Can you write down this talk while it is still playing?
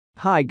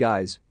Hi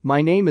guys, my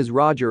name is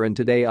Roger and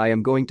today I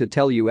am going to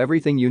tell you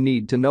everything you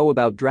need to know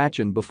about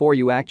Drachen before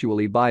you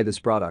actually buy this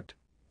product.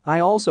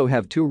 I also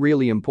have two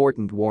really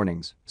important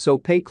warnings, so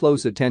pay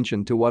close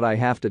attention to what I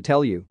have to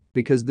tell you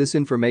because this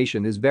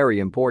information is very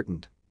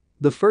important.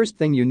 The first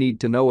thing you need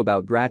to know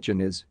about Drachen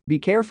is, be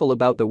careful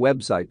about the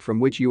website from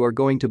which you are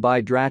going to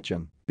buy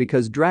Drachen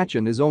because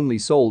Drachen is only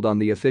sold on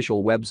the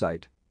official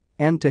website.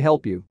 And to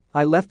help you,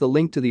 I left the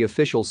link to the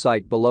official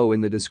site below in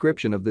the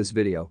description of this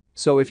video,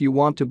 so if you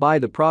want to buy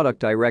the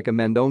product I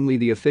recommend only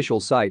the official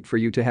site for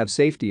you to have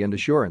safety and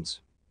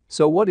assurance.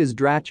 So what is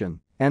Drachen,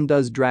 and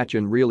does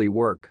Drachen really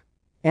work?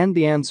 And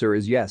the answer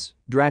is yes,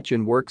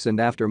 Drachen works, and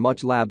after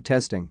much lab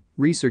testing,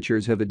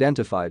 researchers have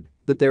identified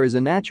that there is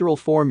a natural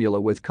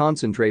formula with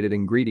concentrated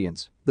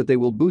ingredients that they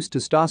will boost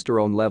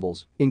testosterone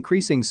levels,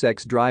 increasing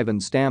sex drive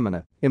and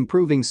stamina,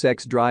 improving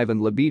sex drive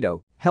and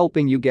libido,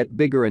 helping you get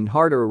bigger and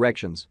harder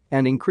erections,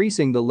 and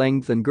increasing the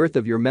length and girth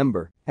of your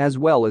member, as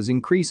well as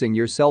increasing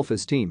your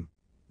self-esteem.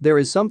 There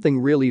is something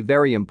really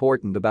very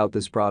important about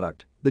this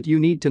product that you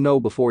need to know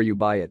before you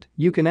buy it.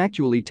 You can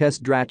actually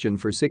test Drachen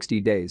for 60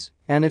 days,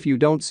 and if you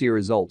don't see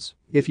results,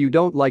 if you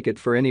don't like it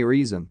for any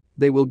reason,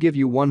 they will give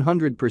you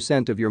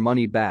 100% of your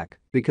money back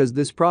because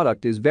this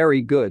product is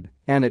very good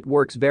and it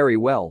works very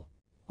well.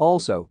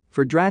 Also,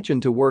 for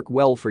Drachen to work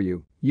well for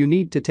you, you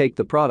need to take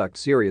the product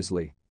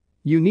seriously.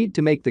 You need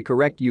to make the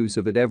correct use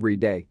of it every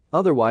day,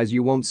 otherwise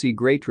you won't see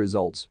great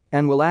results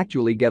and will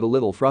actually get a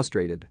little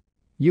frustrated.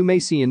 You may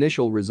see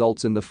initial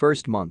results in the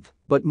first month,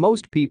 but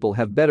most people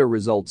have better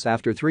results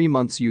after 3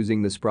 months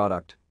using this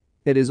product.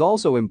 It is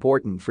also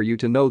important for you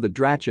to know that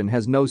Drachen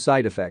has no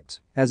side effects,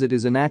 as it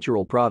is a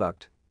natural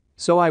product.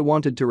 So I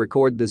wanted to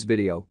record this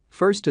video,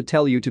 first to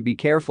tell you to be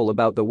careful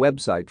about the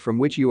website from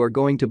which you are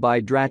going to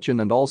buy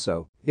Drachen, and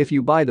also, if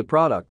you buy the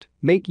product,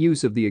 make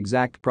use of the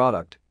exact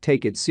product,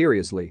 take it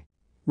seriously.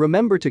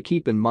 Remember to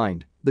keep in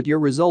mind that your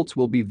results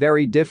will be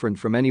very different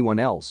from anyone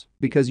else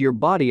because your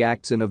body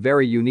acts in a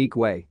very unique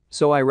way,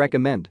 so I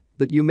recommend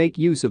that you make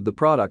use of the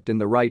product in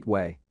the right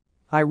way.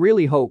 I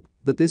really hope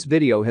that this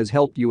video has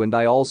helped you, and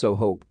I also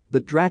hope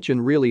that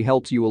Drachen really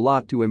helps you a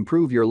lot to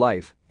improve your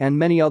life and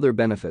many other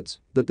benefits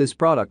that this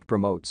product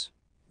promotes.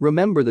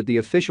 Remember that the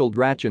official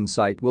Drachen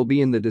site will be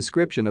in the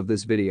description of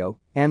this video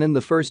and in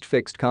the first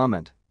fixed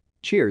comment.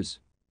 Cheers.